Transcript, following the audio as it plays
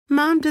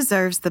Mom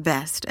deserves the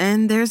best,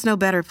 and there's no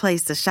better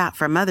place to shop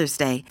for Mother's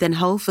Day than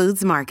Whole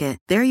Foods Market.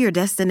 They're your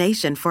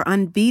destination for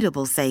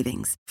unbeatable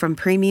savings, from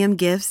premium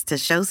gifts to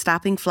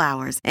show-stopping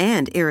flowers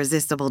and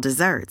irresistible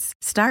desserts.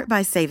 Start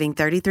by saving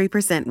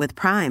 33% with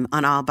Prime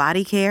on all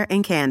body care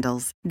and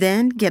candles.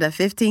 Then get a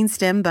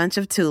 15-stem bunch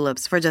of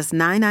tulips for just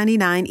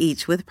 $9.99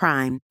 each with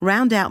Prime.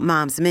 Round out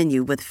Mom's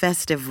menu with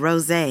festive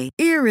rosé,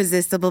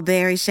 irresistible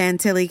berry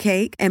chantilly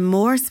cake, and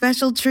more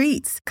special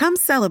treats. Come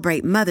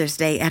celebrate Mother's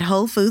Day at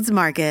Whole Foods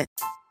Market.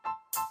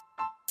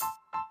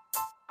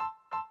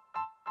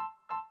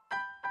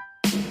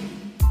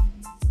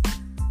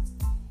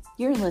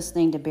 You're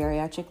listening to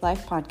Bariatric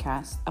Life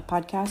Podcast, a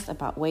podcast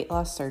about weight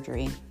loss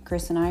surgery.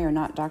 Chris and I are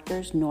not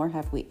doctors, nor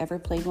have we ever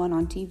played one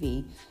on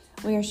TV.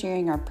 We are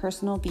sharing our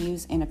personal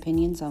views and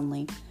opinions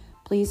only.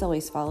 Please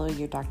always follow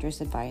your doctor's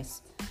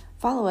advice.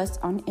 Follow us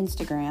on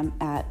Instagram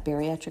at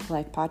Bariatric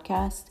Life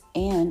Podcast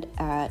and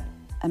at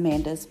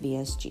Amanda's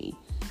VSG.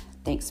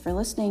 Thanks for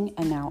listening,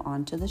 and now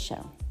on to the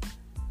show.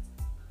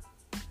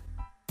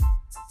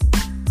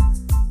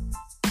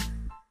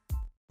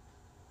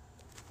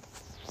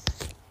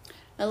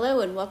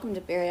 Hello and welcome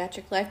to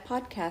Bariatric Life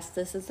Podcast.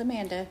 This is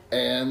Amanda.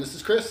 And this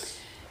is Chris.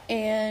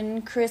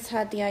 And Chris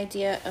had the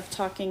idea of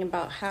talking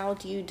about how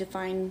do you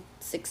define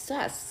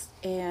success,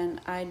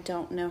 and I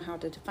don't know how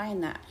to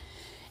define that.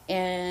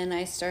 And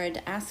I started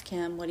to ask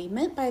him what he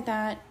meant by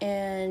that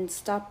and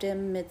stopped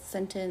him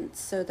mid-sentence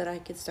so that I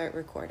could start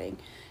recording.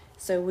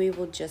 So we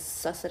will just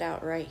suss it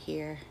out right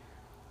here,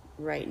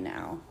 right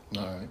now.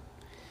 All right.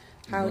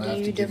 How do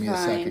you define... Give me a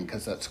second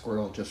because that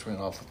squirrel just went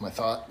off with my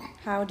thought.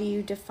 How do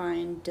you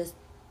define success?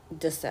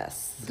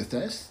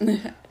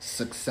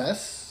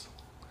 Success?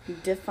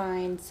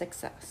 Define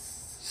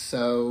success.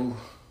 So,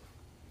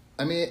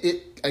 I mean,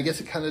 I guess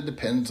it kind of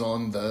depends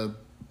on the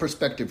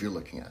perspective you're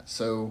looking at.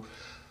 So,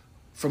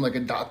 from like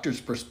a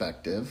doctor's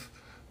perspective,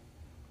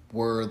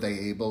 were they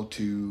able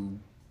to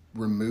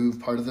remove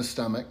part of the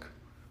stomach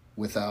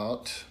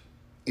without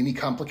any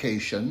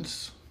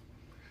complications?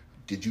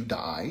 Did you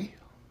die?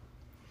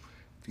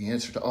 The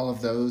answer to all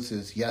of those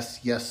is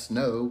yes, yes,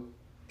 no,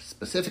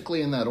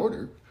 specifically in that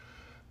order.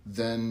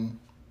 Then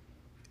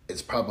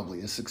it's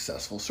probably a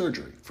successful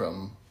surgery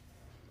from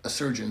a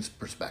surgeon's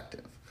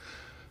perspective.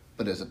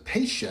 But as a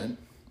patient...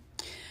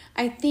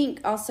 I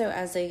think also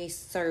as a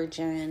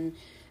surgeon,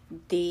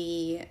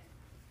 and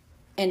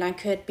I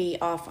could be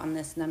off on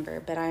this number,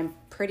 but I'm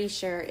pretty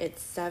sure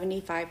it's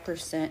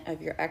 75%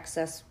 of your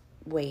excess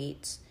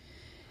weight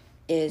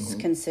is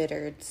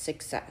considered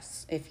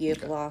success if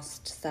you've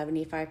lost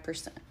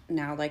 75%.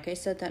 Now, like I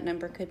said, that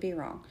number could be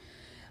wrong.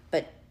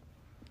 But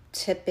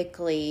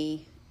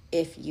typically,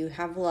 if you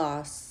have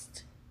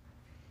lost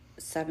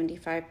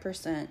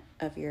 75%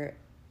 of your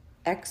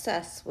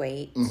excess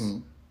weight,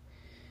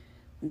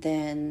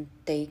 then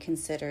they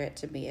consider it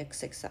to be a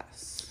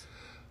success.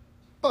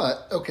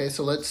 But, okay,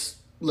 so let's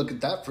look at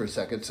that for a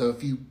second. So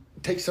if you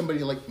take somebody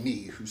like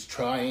me who's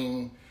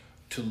trying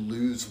to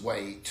lose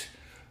weight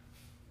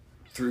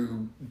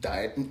through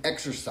diet and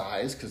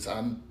exercise, because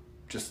I'm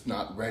just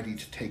not ready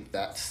to take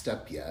that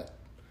step yet,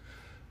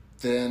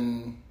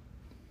 then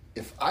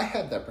if I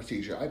had that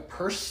procedure, I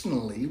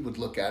personally would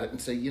look at it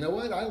and say, you know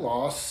what, I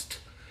lost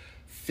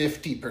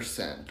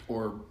 50%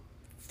 or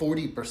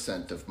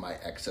 40% of my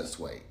excess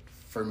weight.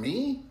 For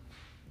me,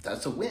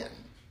 that's a win.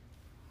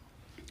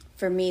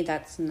 For me,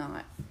 that's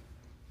not.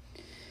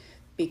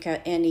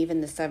 And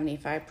even the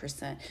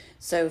 75%.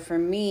 So for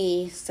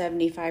me,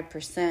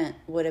 75%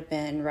 would have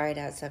been right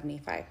at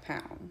 75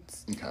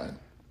 pounds. Okay.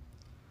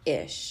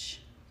 Ish.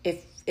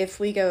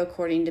 If we go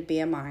according to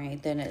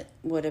BMI, then it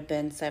would have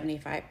been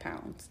 75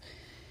 pounds.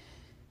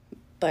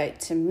 But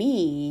to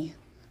me,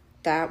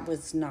 that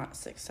was not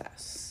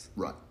success.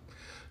 Right.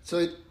 So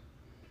it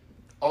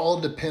all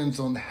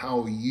depends on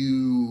how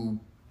you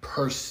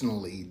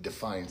personally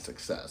define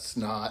success,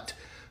 not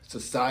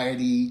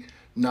society,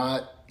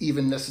 not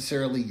even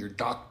necessarily your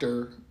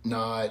doctor,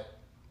 not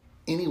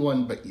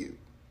anyone but you.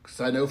 Because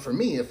I know for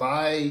me, if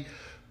I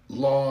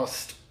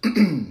lost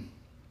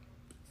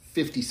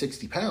 50,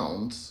 60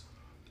 pounds,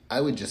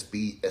 I would just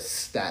be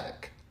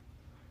ecstatic.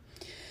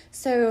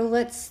 So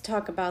let's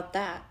talk about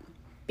that,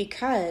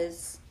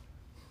 because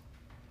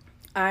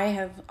I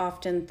have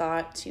often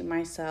thought to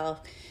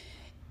myself,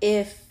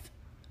 if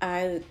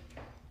I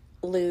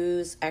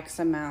lose X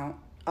amount,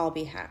 I'll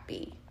be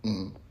happy.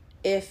 Mm-hmm.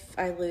 If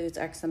I lose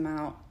X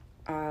amount,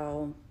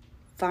 I'll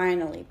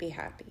finally be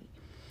happy.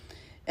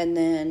 And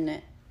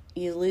then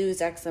you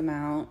lose X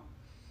amount.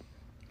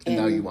 And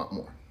now you want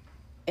more.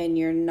 And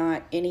you're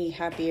not any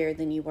happier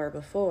than you were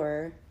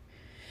before.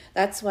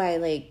 That's why,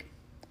 like,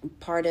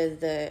 part of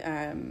the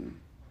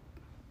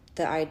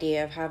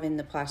idea of having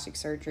the plastic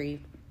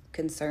surgery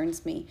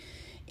concerns me,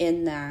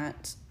 in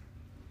that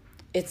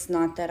it's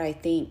not that I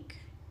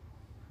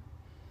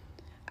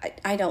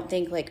don't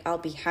think, like, I'll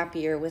be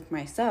happier with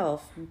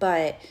myself,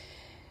 but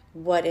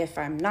what if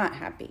I'm not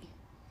happy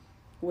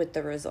with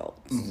the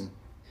results? Mm-hmm.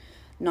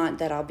 Not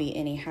that I'll be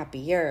any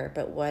happier,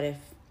 but what if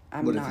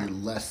I'm not? What if you're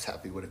less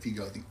happy? What if you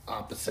go the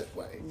opposite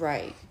way?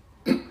 Right.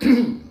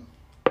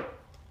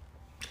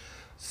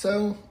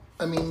 So,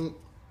 I mean,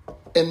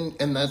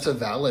 and that's a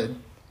valid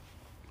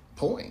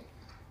point.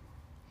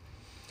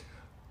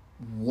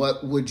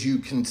 What would you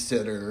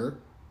consider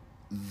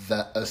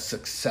that a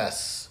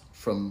success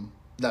from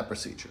that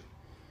procedure?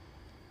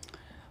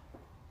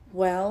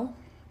 Well,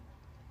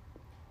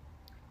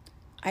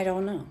 I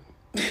don't know.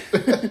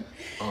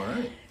 All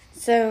right.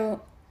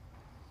 So,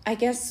 I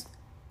guess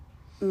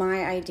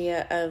my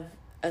idea of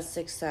a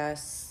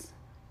success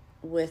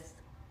with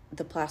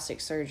the plastic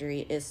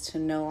surgery is to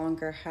no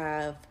longer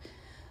have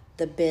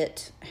the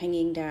bit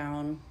hanging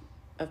down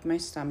of my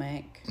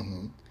stomach,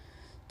 Mm-hmm.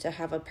 to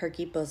have a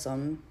perky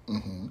bosom,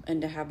 Mm-hmm.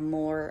 and to have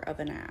more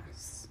of an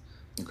ass.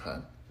 Okay.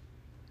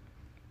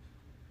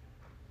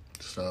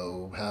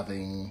 So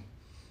having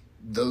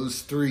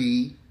those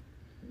three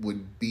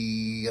would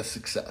be a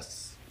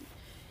success.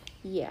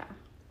 Yeah.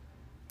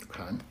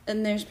 Okay.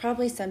 And there's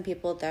probably some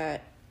people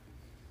that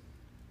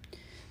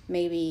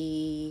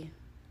maybe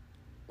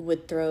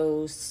would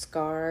throw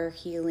scar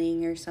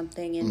healing or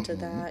something into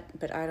that,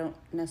 but I don't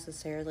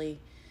necessarily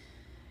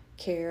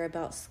care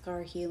about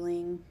scar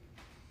healing.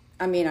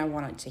 I mean, I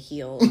want it to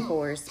heal, of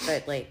course,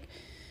 but like,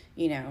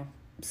 you know,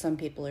 some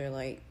people are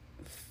like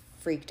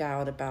freaked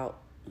out about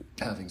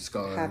Having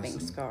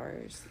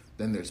scars.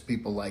 Then there's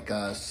people like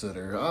us that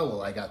are, oh,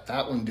 well, I got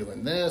that one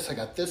doing this, I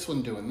got this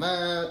one doing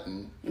that,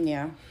 and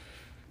Yeah.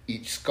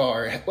 each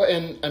scar,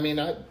 and I mean,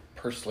 I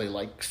personally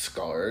like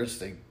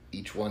scars.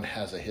 Each one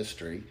has a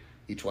history.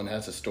 Each one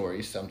has a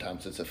story.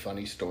 Sometimes it's a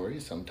funny story.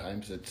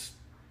 Sometimes it's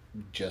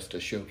just a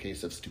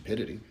showcase of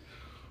stupidity.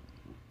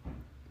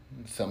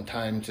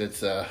 Sometimes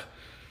it's a,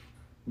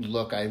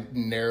 look, I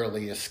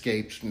narrowly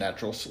escaped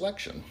natural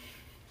selection.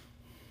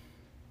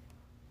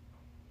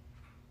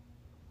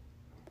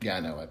 Yeah, I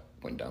know, I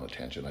went down a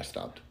tangent. I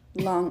stopped.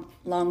 Long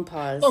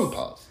pause. Long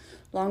pause.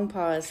 Long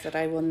pause that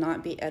I will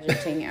not be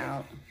editing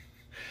out.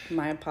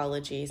 My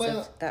apologies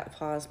if that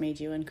pause made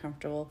you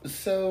uncomfortable.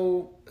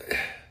 So,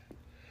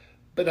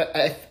 but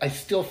I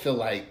still feel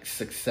like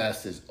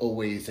success is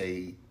always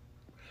a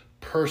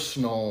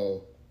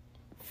personal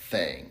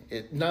thing.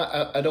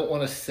 I don't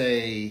want to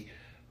say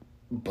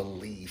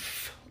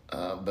belief,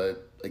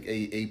 but like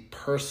a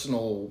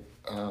personal,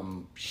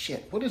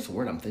 what is the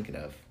word I'm thinking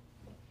of?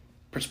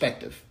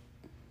 Perspective.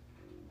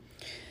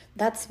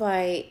 That's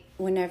why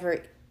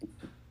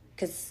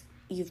because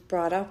you've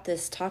brought up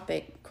this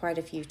topic quite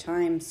a few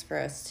times for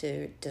us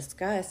to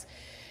discuss,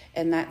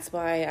 and that's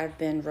why I've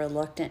been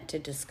reluctant to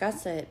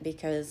discuss it,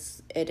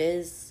 because it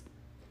is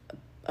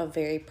a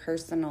very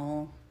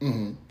personal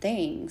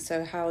thing.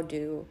 So how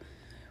do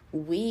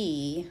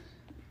we,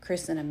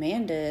 Chris and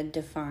Amanda,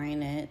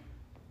 define it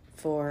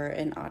for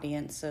an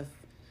audience of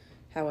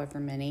however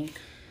many?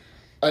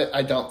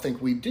 I don't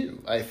think we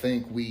do. I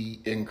think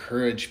we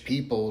encourage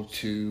people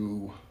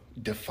to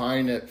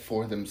define it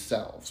for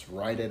themselves,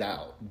 write it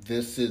out.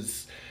 This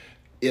is,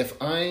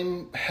 if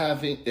I'm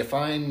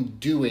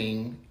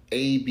doing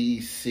A,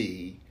 B,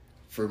 C,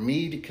 for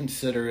me to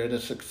consider it a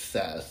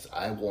success,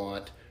 I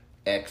want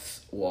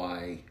X,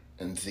 Y,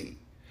 and Z.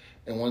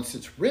 And once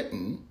it's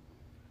written,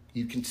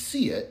 you can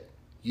see it.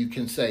 You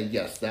can say,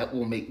 yes, that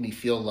will make me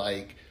feel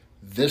like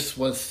this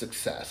was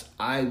success.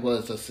 I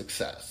was a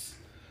success.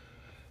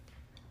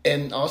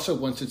 And also,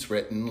 once it's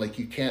written, like,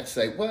 you can't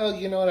say, well,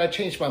 you know what, I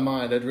changed my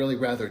mind. I'd really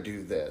rather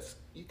do this.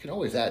 You can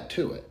always add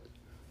to it.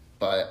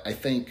 But I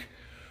think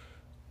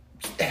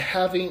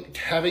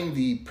having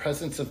the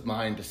presence of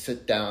mind to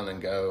sit down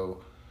and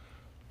go,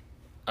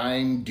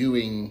 I'm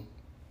doing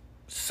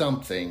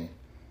something.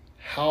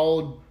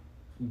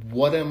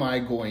 What am I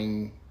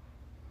going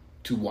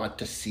to want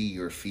to see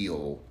or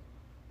feel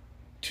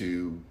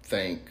to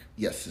think,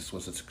 yes, this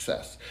was a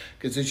success?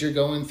 Because as you're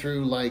going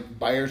through like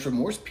buyer's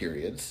remorse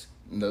periods,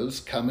 and those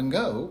come and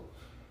go,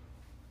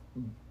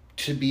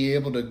 to be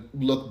able to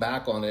look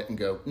back on it and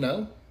go,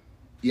 no,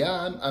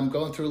 yeah, I'm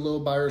going through a little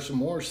buyer's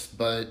remorse,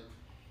 but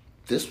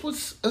this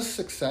was a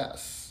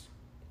success.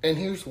 And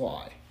here's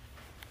why.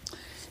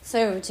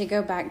 So to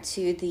go back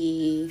to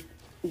the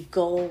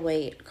goal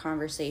weight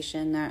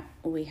conversation that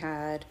we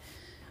had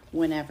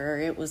whenever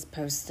it was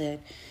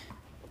posted,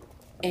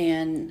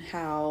 and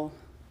how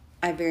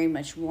I very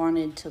much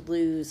wanted to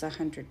lose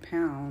 100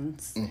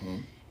 pounds. Mm-hmm.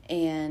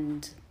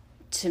 And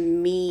to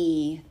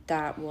me,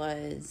 that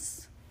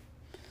was,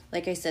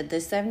 like I said,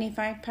 the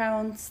 75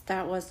 pounds,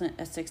 that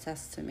wasn't a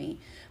success to me.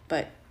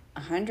 But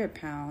 100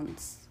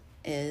 pounds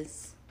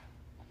is,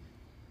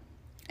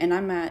 and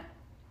I'm at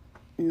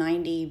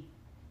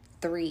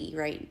 93,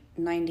 right?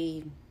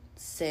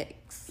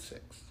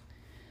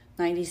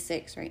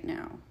 96 right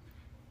now.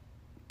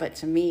 But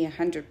to me,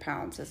 100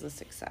 pounds is a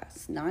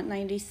success, not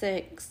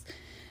 96.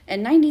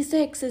 And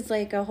 96 is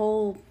like a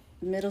whole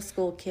middle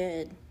school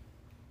kid.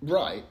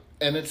 Right.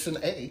 And it's an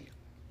A.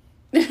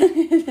 And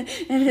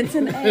it's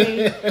an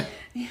A.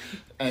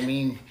 I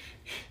mean,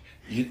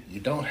 you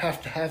don't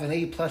have to have an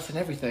A plus in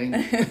everything.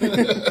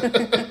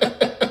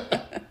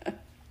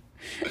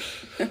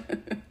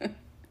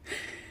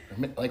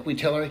 Like we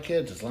tell our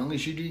kids, as long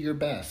as you do your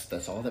best,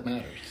 that's all that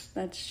matters.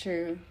 That's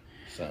true.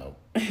 So,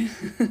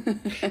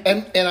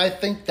 and I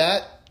think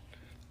that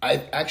I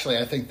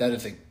think that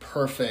is a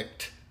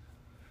perfect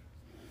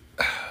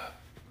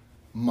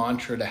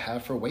mantra to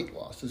have for weight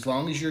loss. As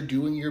long as you're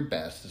doing your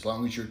best, as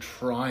long as you're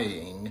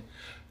trying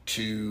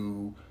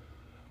to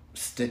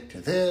stick to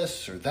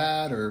this or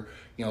that, or,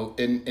 you know,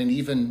 and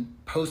even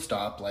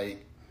post-op,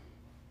 like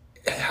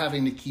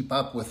having to keep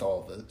up with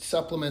all the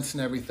supplements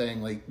and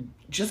everything, like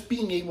just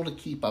being able to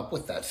keep up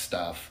with that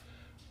stuff,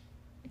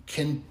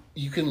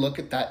 you can look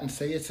at that and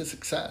say it's a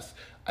success.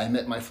 I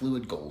met my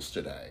fluid goals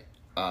today.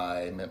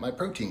 I met my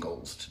protein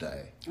goals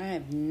today. I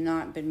have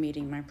not been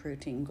meeting my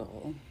protein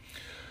goal.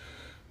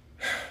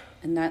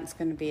 And that's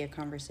going to be a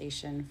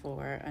conversation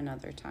for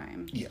another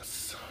time.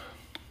 Yes.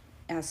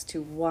 As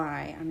to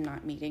why I'm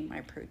not meeting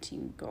my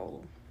protein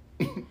goal.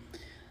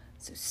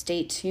 So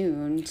stay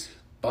tuned.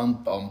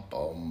 Bum, bum,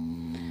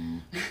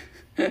 bum.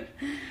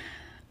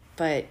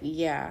 But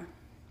yeah,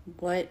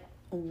 what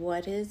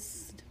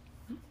is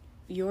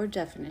your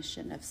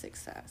definition of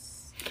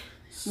success?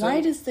 So,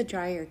 why does the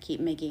dryer keep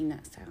making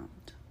that sound?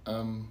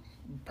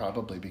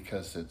 Probably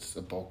because it's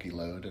a bulky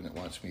load and it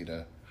wants me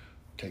to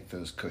take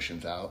those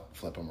cushions out,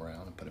 flip them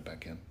around, and put it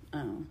back in.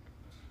 Oh.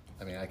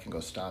 I mean, I can go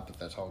stop, but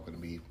that's all going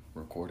to be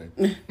recorded.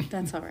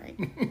 That's all right.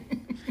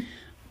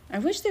 I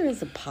wish there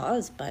was a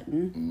pause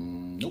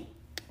button. Nope.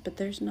 But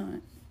there's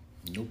not.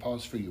 No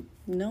pause for you.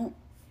 No.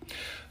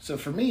 So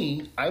for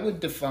me, I would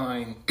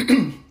define,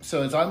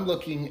 so as I'm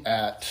looking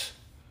at,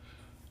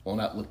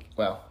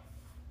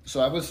 so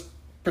I was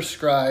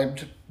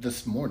prescribed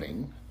this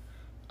morning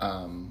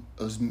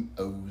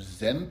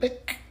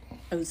Ozempic.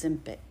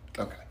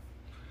 Okay.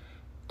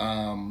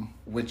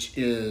 Which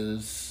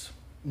is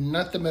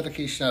not the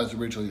medication I was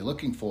originally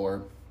looking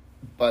for,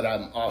 but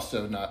I'm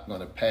also not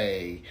going to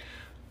pay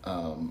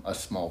a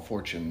small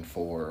fortune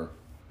for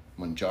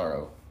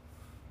Mounjaro.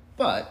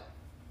 But,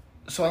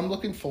 so I'm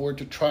looking forward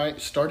to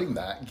starting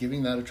that,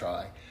 giving that a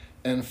try.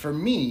 And for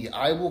me,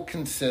 I will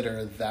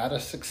consider that a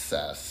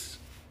success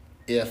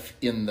if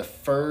in the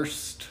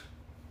first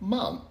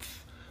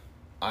month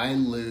I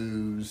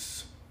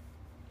lose,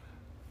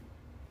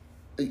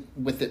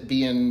 with it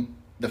being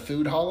the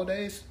food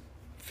holidays,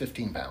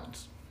 15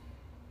 pounds.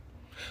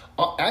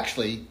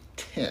 Actually,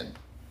 10.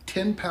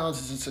 10 pounds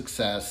is a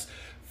success.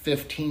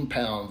 15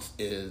 pounds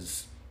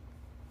is,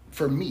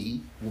 for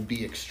me, will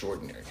be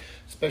extraordinary.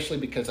 Especially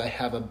because I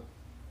have a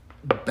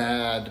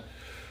bad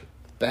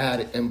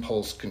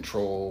impulse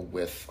control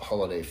with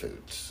holiday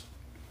foods.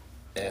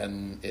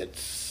 And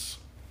it's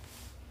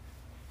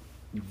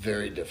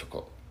very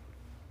difficult.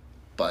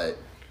 But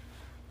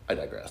I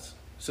digress.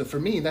 So for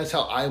me, that's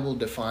how I will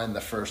define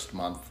the first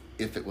month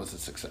if it was a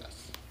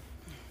success.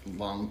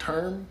 Long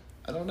term,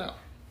 I don't know.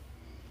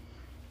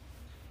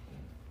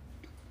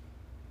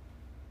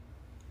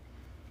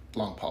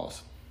 Long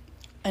pause.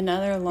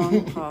 Another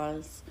long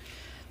pause.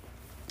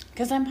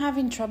 Because I'm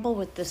having trouble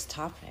with this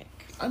topic.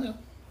 I know.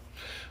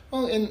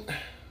 Well, and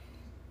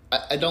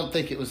I don't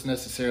think it was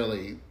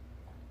necessarily,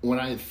 when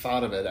I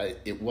thought of it,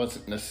 it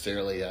wasn't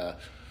necessarily a,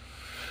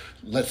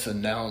 let's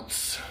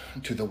announce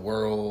to the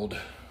world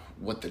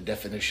what the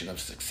definition of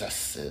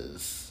success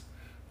is.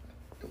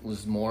 It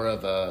was more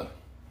of a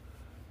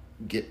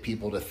get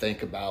people to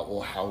think about,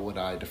 well, how would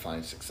I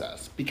define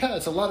success?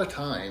 Because a lot of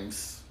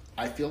times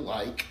I feel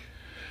like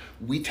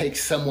we take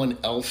someone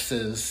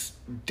else's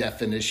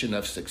definition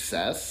of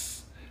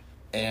success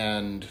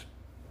and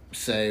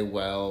say,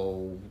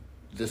 well,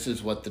 this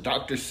is what the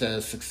doctor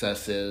says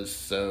success is,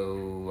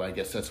 so I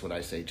guess that's what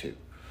I say too.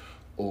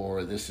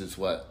 Or this is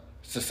what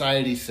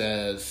society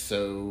says,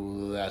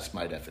 so that's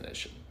my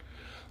definition.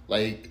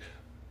 Like,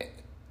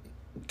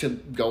 to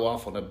go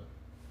off on a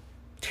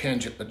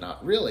tangent, but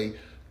not really,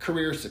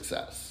 career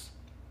success.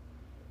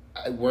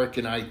 I work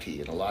in IT,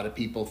 and a lot of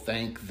people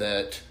think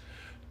that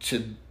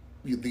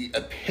the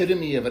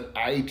epitome of an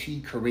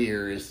IT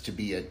career is to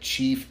be a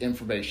chief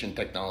information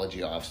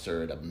technology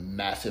officer at a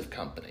massive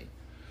company.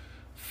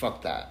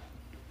 Fuck that.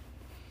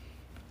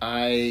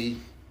 I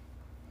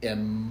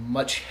am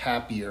much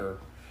happier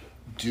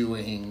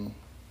doing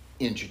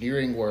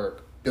engineering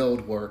work,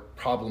 build work,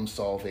 problem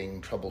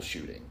solving,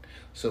 troubleshooting.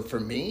 So for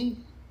me,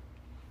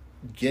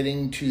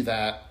 getting to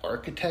that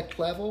architect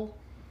level,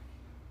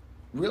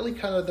 really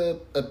kind of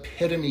the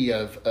epitome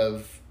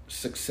of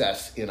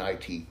success in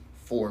IT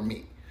for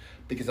me.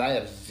 Because I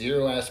have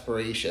zero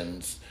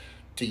aspirations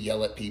to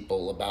yell at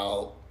people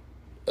about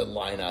a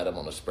line item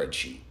on a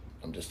spreadsheet.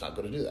 I'm just not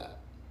going to do that.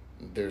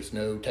 There's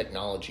no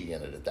technology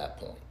in it at that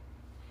point.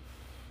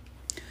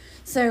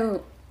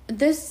 So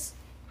this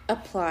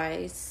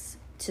applies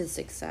to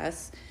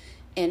success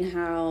and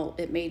how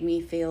it made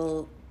me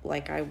feel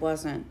like I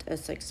wasn't a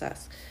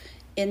success.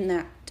 In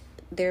that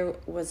there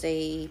was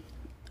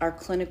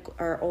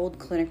our old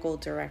clinical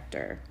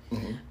director.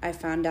 Mm-hmm. I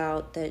found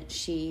out that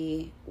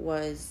she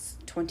was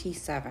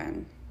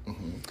 27.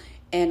 Mm-hmm.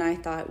 And I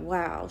thought,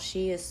 wow,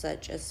 she is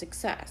such a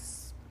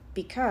success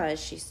because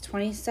she's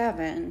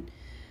 27,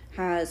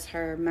 has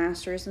her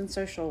master's in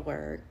social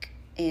work,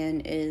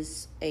 and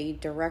is a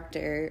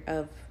director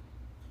of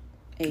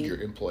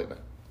your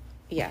employment.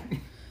 Yeah,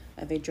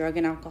 of a drug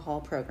and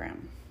alcohol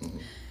program. Mm-hmm.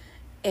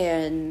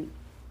 And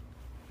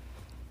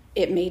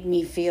it made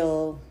me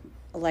feel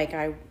like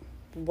I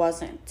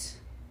wasn't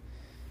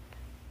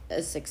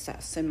a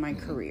success in my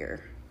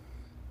career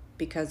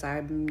because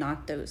I'm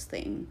not those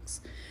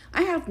things.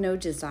 I have no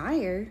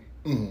desire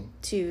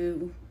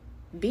to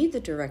be the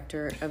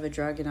director of a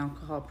drug and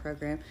alcohol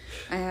program.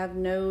 I have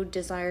no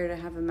desire to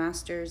have a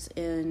master's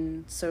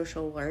in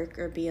social work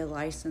or be a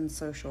licensed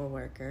social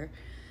worker.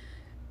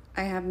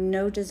 I have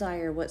no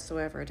desire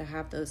whatsoever to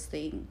have those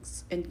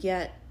things. And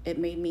yet it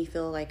made me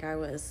feel like I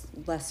was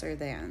lesser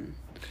than.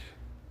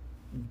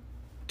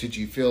 Did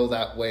you feel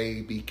that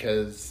way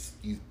because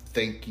you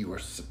think you were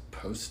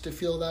supposed to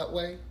feel that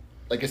way?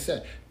 Like I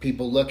said,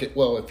 people look at,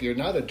 well, if you're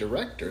not a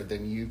director,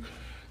 then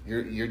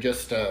you're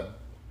just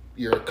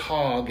you're a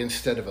cog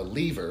instead of a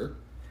lever.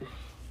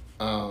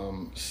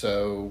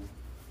 So,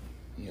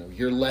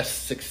 you're less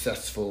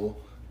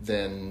successful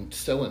than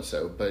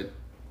so-and-so. But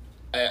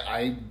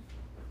I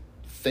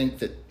think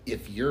that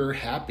if you're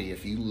happy,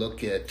 if you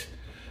look at,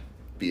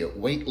 be it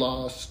weight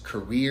loss,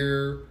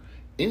 career,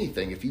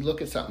 anything, if you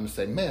look at something and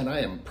say, man,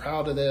 I am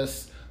proud of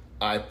this,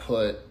 I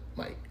put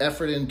my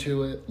effort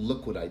into it,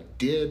 look what I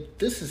did,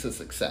 this is a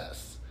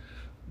success,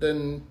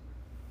 then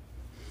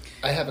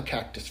I have a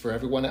cactus for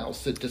everyone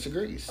else that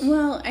disagrees.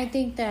 Well, I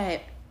think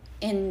that,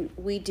 and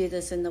we do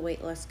this in the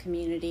weight loss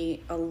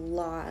community a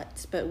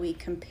lot, but we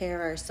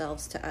compare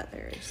ourselves to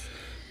others.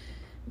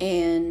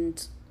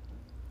 And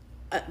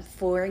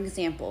for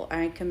example,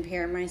 I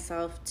compare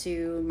myself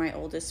to my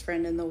oldest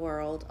friend in the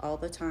world all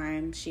the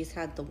time. She's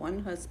had the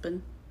one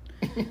husband,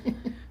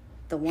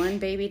 the one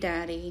baby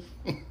daddy.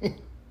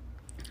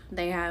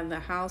 They have a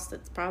house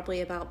that's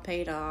probably about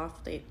paid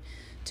off. They,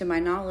 to my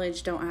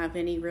knowledge, don't have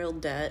any real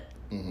debt.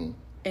 Mm-hmm.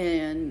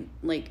 And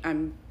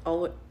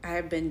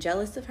I've been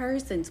jealous of her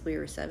since we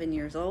were 7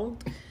 years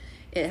old.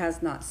 It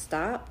has not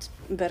stopped,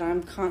 but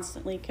I'm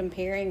constantly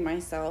comparing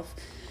myself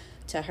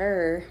to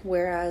her,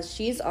 whereas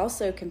she's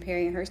also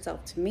comparing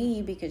herself to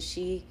me because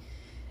she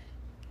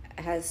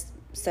has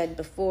said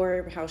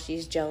before how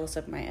she's jealous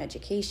of my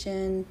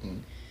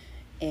education.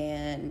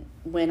 And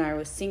when I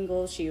was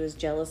single, she was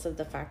jealous of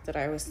the fact that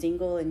I was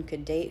single and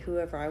could date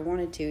whoever I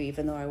wanted to,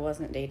 even though I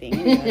wasn't dating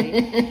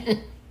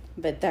anybody.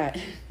 But that,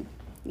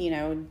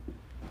 in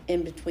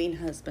between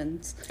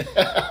husbands,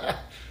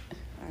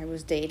 I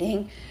was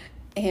dating,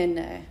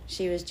 and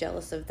she was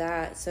jealous of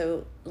that.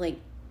 So,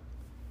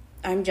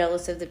 I'm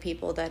jealous of the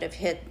people that have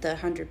hit the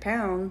 100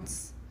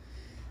 pounds,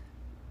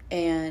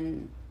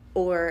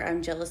 or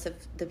I'm jealous of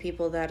the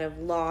people that have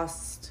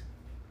lost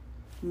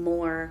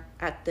more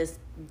at this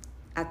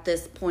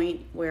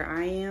point where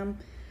I am,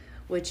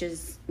 which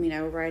is,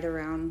 right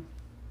around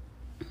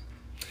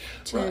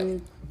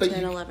 10,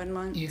 11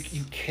 months.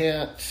 You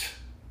can't,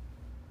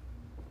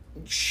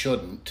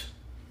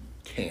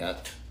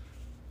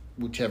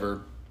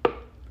 whichever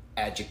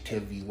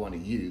adjective you want to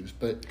use,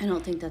 but... I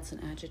don't think that's an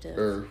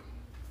adjective.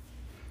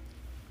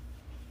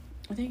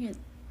 I think it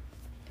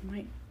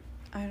might,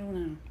 I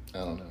don't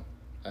know.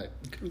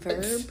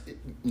 Verb?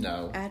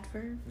 No.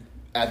 Adverb?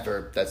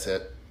 Adverb, that's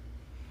it.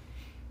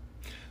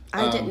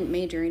 I didn't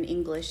major in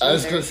English either. I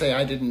was going to say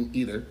I didn't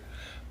either.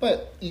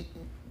 But you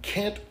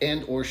can't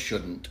and or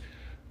shouldn't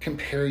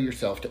compare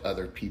yourself to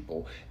other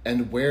people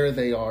and where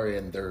they are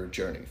in their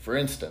journey. For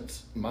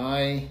instance,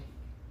 I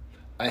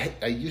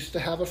used to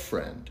have a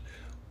friend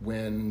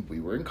when we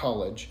were in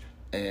college,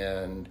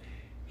 and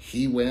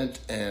he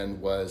went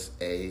and was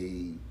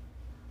a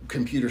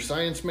computer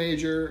science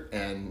major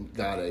and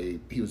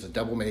he was a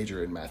double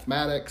major in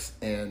mathematics,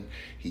 and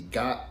he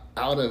got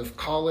out of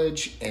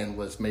college and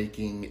was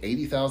making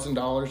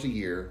 $80,000 a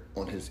year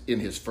in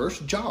his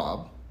first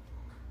job.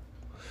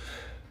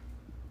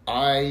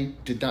 I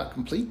did not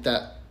complete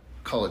that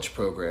college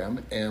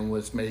program and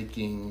was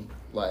making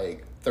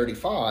like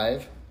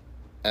 35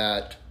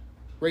 at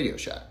Radio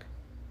Shack.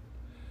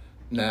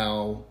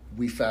 Now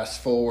we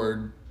fast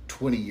forward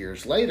 20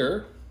 years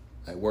later.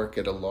 I work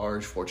at a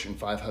large Fortune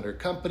 500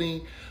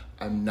 company.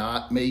 I'm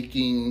not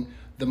making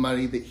the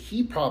money that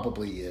he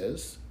probably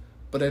is,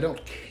 but I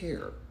don't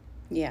care.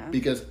 Yeah.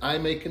 Because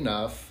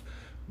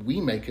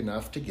we make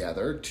enough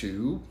together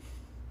to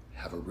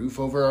have a roof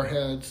over our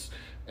heads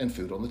and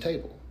food on the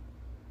table.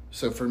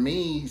 So for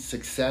me,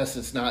 success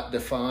is not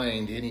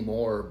defined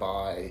anymore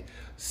by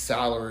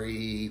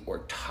salary or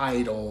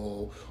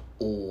title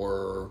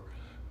or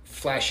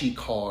flashy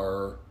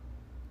car.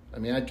 I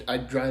mean, I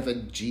drive a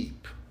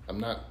Jeep.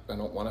 I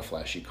don't want a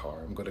flashy car.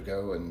 I'm going to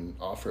go and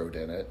off-road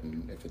in it,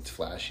 and if it's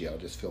flashy, I'll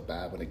just feel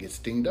bad when it gets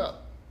dinged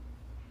up.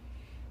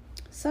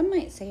 Some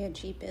might say a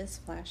Jeep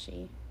is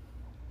flashy.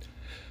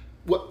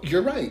 Well,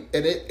 you're right.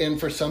 And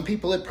for some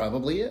people, it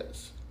probably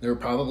is. There are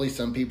probably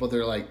some people that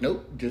are like,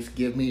 nope, just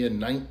give me a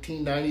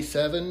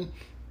 1997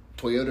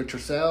 Toyota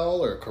Tercel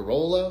or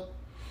Corolla.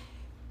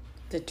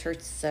 The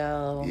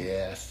Tercel.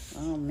 Yes.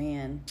 Oh,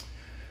 man.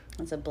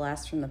 That's a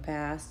blast from the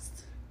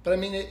past. But I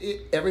mean,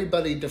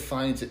 everybody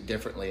defines it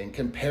differently. And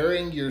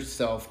comparing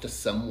yourself to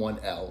someone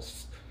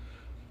else,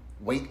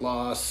 weight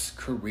loss,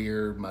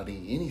 career,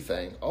 money,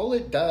 anything, all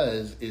it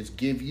does is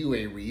give you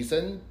a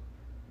reason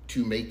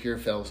to make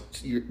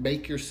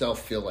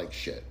yourself feel like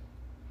shit.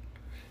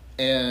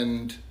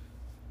 And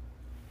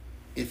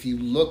if you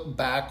look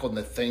back on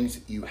the things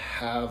that you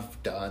have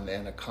done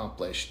and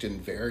accomplished in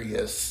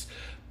various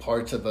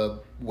parts of a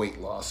weight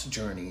loss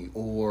journey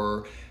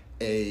or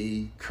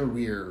a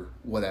career,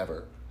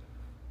 whatever,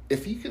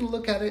 if you can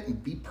look at it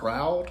and be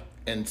proud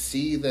and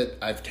see that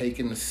I've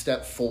taken a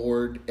step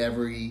forward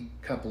every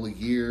couple of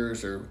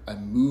years or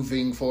I'm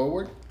moving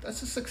forward,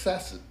 that's a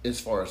success as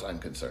far as I'm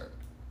concerned.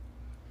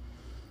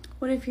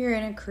 What if you're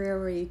in a career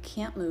where you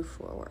can't move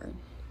forward?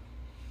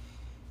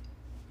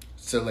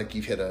 So like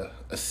you've hit a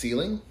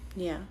ceiling?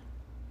 Yeah.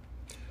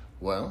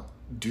 Well,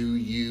 do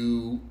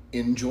you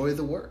enjoy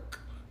the work?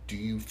 Do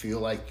you feel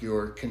like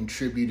you're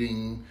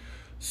contributing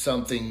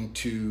something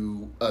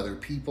to other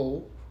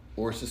people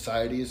or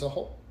society as a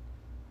whole?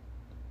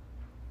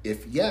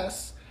 If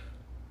yes,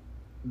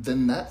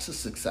 then that's a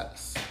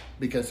success,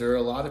 because there are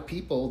a lot of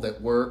people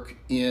that work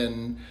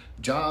in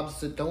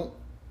jobs that don't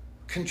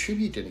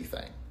contribute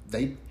anything.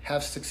 They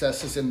have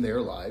successes in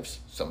their lives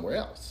somewhere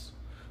else.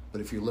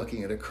 But if you're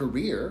looking at a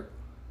career,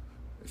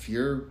 if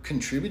you're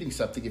contributing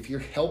something, if you're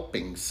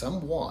helping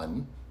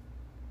someone,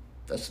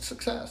 that's a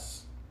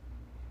success.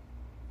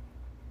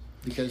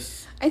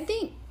 Because I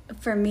think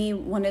for me,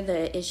 one of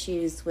the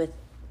issues with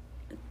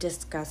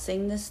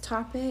discussing this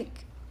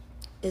topic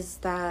is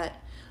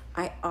that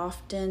I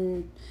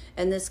often,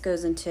 and this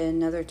goes into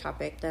another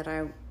topic that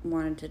I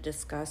wanted to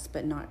discuss,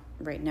 but not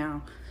right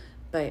now,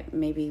 but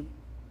maybe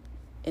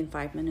in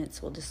 5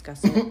 minutes we'll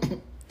discuss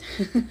it.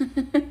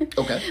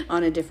 Okay.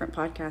 On a different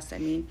podcast, I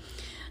mean.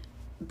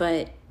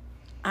 But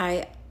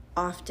I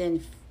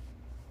often,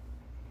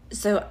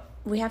 so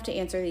we have to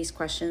answer these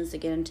questions to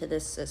get into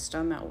this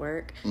system at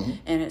work. Mm-hmm.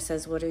 And it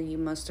says, what are you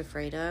most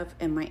afraid of?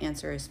 And my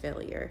answer is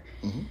failure.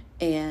 Mm-hmm.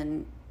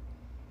 And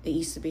it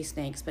used to be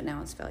snakes, but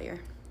now it's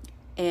failure.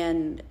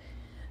 And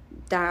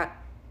that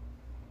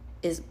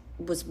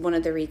was one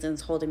of the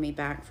reasons holding me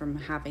back from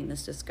having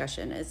this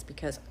discussion, is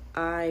because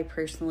I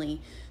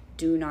personally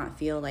do not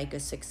feel like a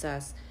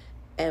success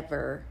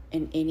ever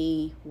in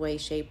any way,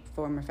 shape,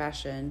 form, or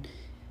fashion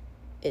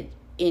in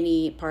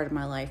any part of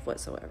my life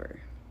whatsoever.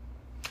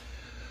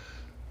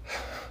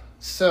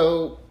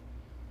 So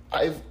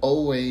I've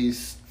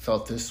always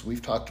felt this.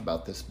 We've talked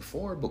about this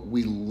before, but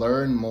we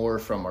learn more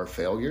from our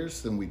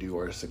failures than we do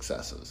our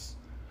successes.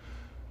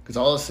 Because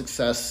all a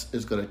success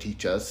is going to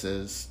teach us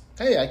is,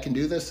 hey, I can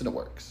do this and it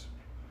works.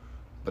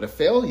 But a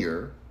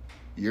failure,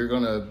 you're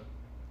going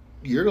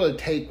to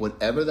take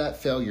whatever that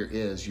failure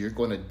is, you're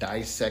going to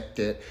dissect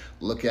it,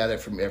 look at it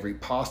from every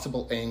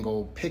possible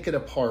angle, pick it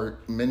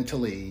apart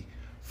mentally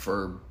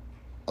for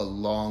a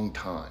long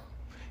time.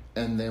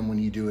 And then when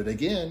you do it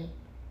again,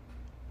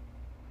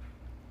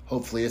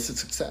 hopefully it's a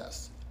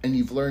success. And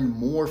you've learned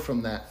more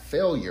from that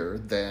failure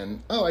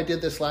than, oh, I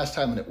did this last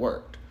time and it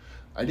worked.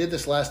 I did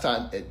this last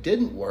time, it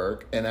didn't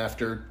work, and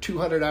after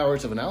 200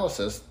 hours of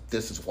analysis,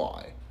 this is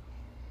why.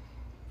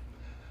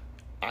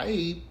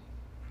 I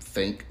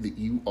think that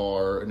you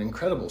are an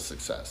incredible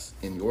success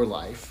in your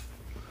life.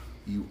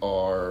 You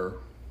are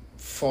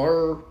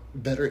far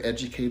better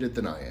educated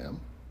than I am.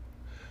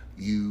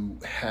 You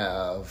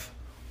have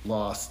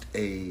lost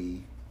a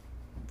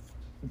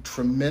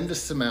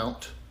tremendous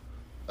amount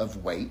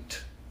of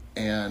weight,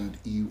 and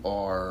you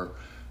are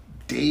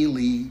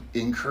daily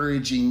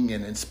encouraging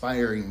and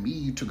inspiring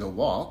me to go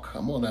walk.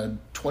 I'm on a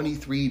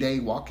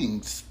 23-day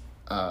walking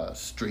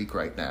streak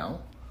right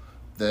now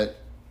that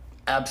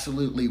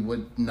absolutely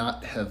would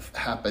not have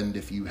happened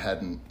if you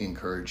hadn't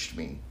encouraged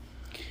me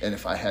and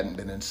if I hadn't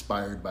been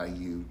inspired by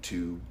you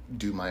to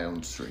do my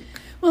own streak.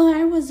 Well,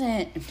 I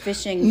wasn't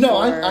fishing for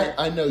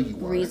I know you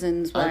weren't.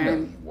 Reasons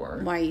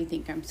why you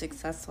think I'm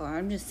successful.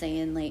 I'm just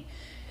saying,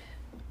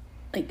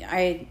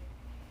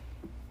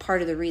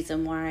 part of the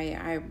reason why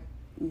I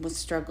was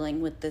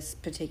struggling with this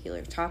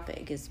particular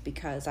topic is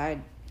because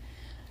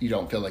You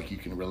don't feel like you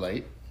can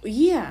relate?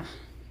 Yeah,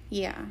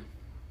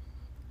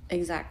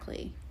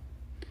 exactly.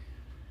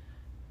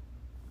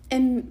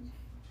 And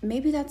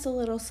maybe that's a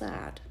little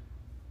sad.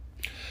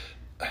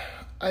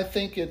 I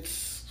think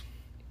it's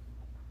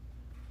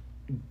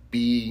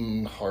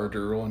being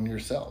harder on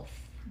yourself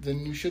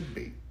than you should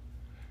be.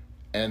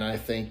 And I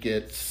think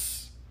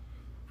it's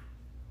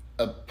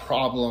a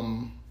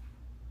problem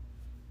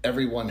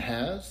everyone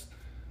has.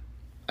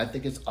 I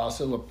think it's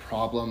also a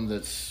problem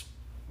that's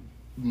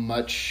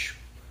much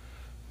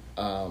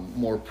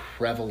more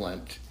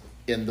prevalent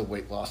in the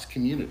weight loss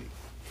community.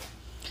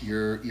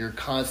 You're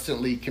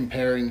constantly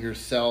comparing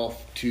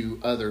yourself to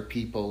other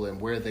people and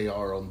where they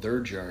are on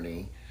their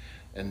journey,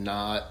 and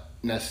not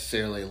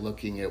necessarily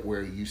looking at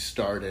where you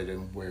started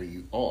and where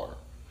you are.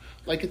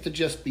 Like at the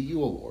Just Be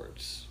You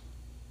Awards,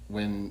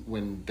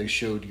 when they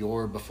showed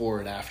your before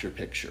and after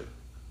picture.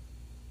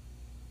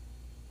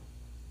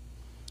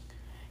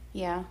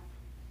 Yeah.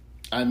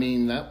 I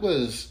mean, that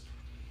was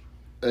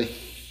a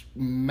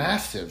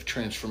massive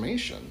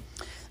transformation.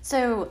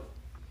 So,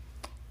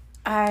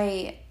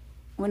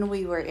 when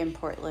we were in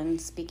Portland,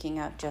 speaking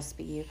of Just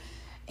Be You,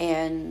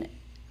 and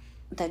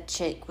that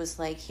chick was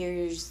like,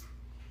 here's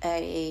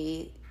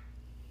a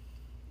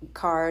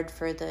card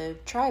for the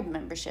tribe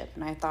membership,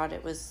 and I thought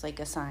it was like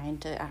a sign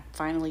to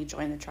finally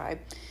join the tribe.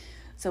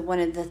 So one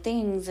of the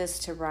things is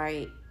to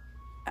write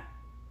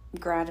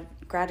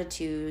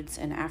gratitudes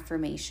and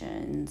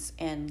affirmations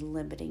and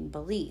limiting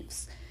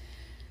beliefs.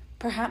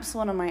 Perhaps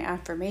one of my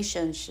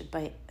affirmations should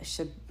be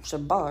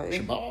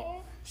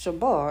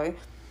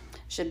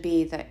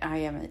that I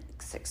am a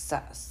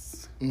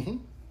success. Mm-hmm.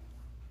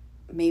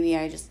 Maybe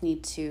I just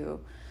need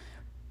to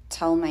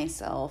tell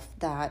myself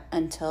that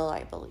until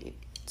I believe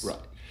it. Right.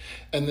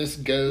 And this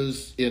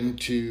goes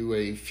into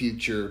a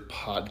future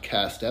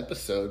podcast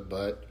episode,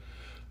 but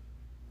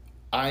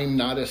I'm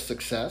not a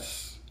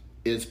success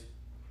is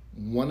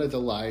one of the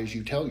lies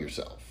you tell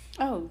yourself.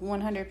 Oh,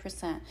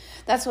 100%.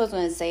 That's what I was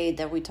going to say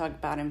that we talked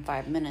about in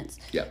 5 minutes.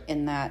 Yeah.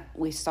 In that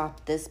we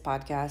stop this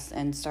podcast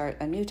and start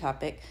a new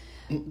topic,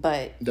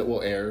 but... that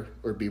will air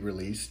or be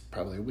released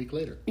probably a week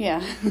later.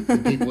 Yeah.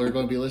 And people are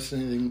going to be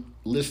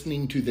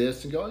listening to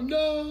this and going,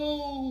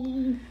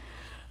 no!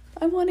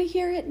 I want to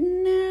hear it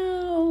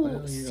now.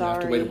 Well, you're going to have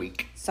to wait a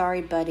week.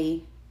 Sorry,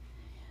 buddy.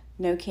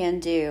 No can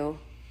do.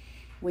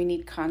 We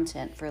need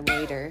content for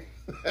later.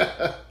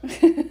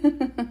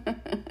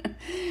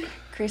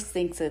 Chris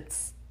thinks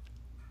it's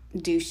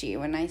douchey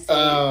when I say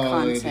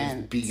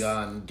content. It is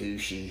beyond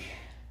douchey.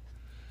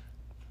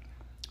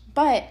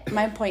 But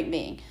my point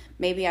being,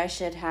 maybe I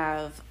should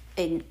have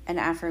an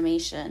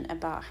affirmation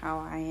about how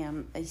I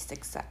am a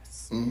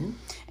success. Mm-hmm.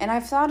 And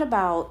I've thought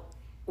about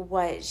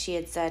what she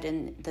had said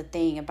in the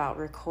thing about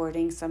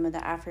recording some of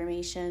the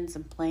affirmations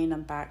and playing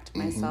them back to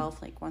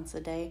myself like once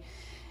a day.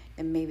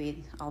 And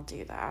maybe I'll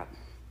do that.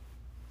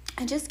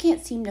 I just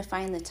can't seem to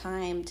find the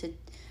time to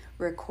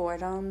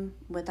record them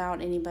without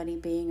anybody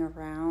being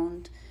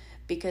around,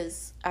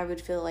 because I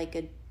would feel like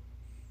a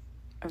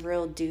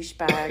real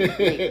douchebag.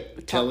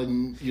 Like,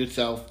 telling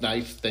yourself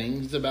nice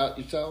things about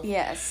yourself?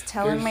 Yes,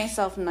 telling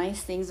myself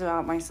nice things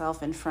about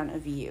myself in front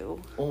of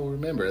you. Well,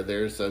 remember,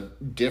 there's a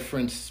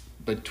difference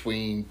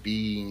between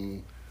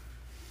being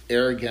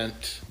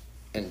arrogant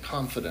and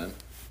confident.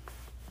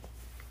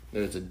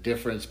 There's a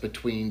difference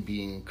between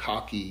being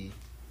cocky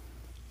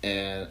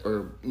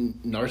or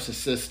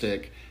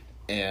narcissistic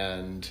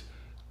and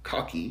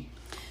cocky.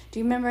 Do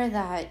you remember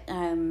that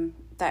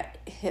that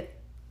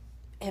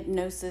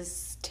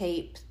hypnosis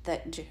tape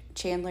that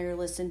Chandler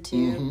listened to?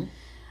 Mm-hmm.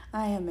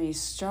 I am a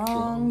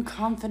strong,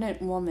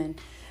 confident woman.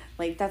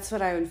 Like, that's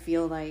what I would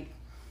feel like.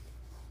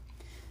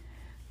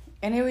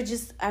 And I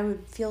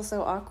would feel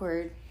so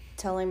awkward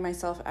telling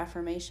myself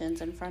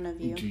affirmations in front of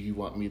you. Do you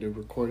want me to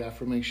record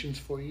affirmations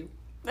for you?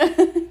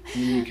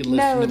 You can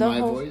listen to my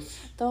voice?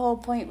 The whole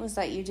point was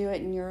that you do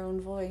it in your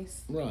own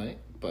voice. Right,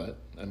 but,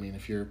 I mean,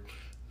 if you're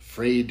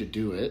afraid to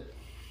do it...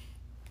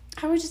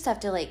 I would just have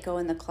to, like, go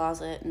in the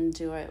closet and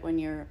do it when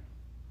you're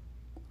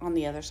on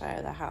the other side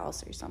of the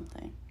house or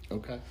something.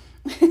 Okay.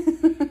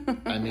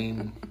 I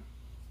mean,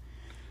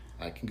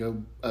 I can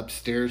go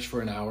upstairs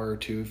for an hour or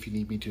two if you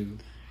need me to.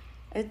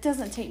 It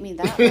doesn't take me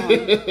that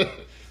long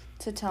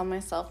to tell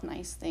myself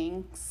nice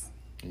things.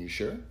 Are you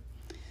sure?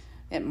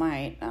 It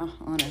might,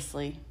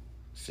 honestly.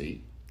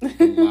 See?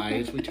 The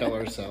lies we tell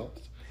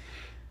ourselves.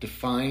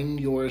 Define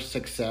your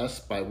success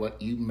by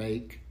what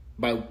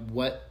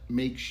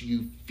makes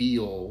you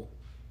feel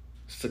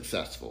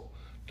successful.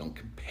 Don't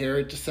compare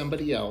it to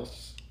somebody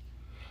else.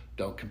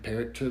 Don't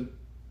compare it to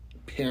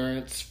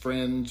parents,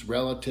 friends,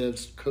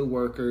 relatives,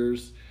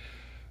 co-workers.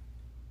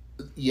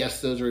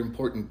 Yes, those are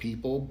important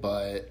people,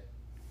 but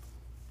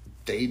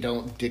they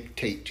don't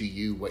dictate to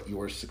you what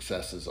your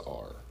successes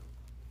are.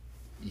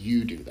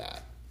 You do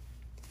that.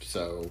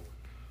 So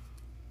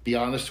be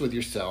honest with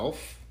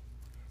yourself.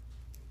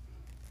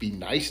 Be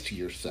nice to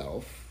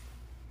yourself.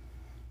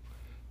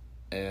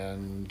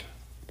 And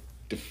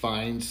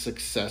define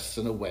success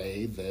in a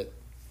way that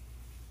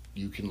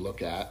you can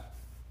look at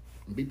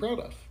and be proud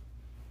of.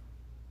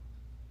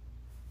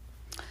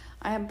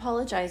 I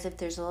apologize if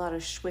there's a lot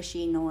of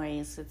swishy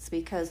noise. It's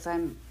because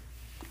I'm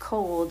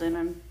cold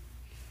and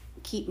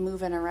keep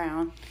moving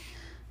around.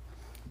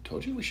 I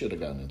told you we should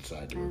have gotten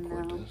inside to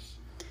record this.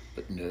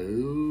 But no.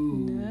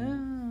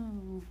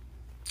 No.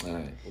 All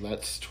right. Well,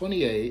 that's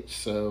 28.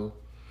 So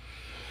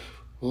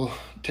we'll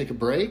take a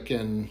break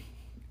and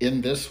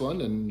end this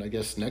one. And I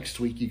guess next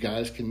week you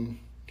guys can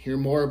hear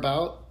more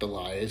about the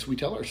lies we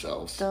tell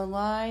ourselves. The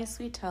lies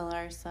we tell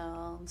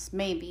ourselves.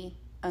 Maybe.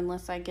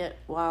 Unless I get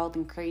wild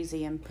and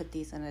crazy and put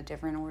these in a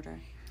different order.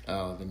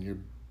 Oh, then you're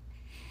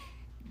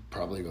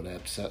probably going to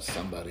upset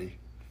somebody.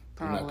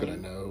 Probably. You're not going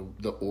to know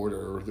the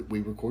order that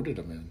we recorded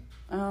them in.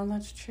 Oh,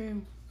 that's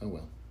true. Oh,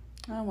 well.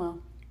 Oh, well.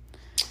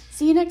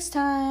 See you next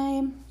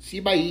time. See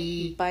you.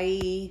 Bye.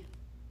 Bye.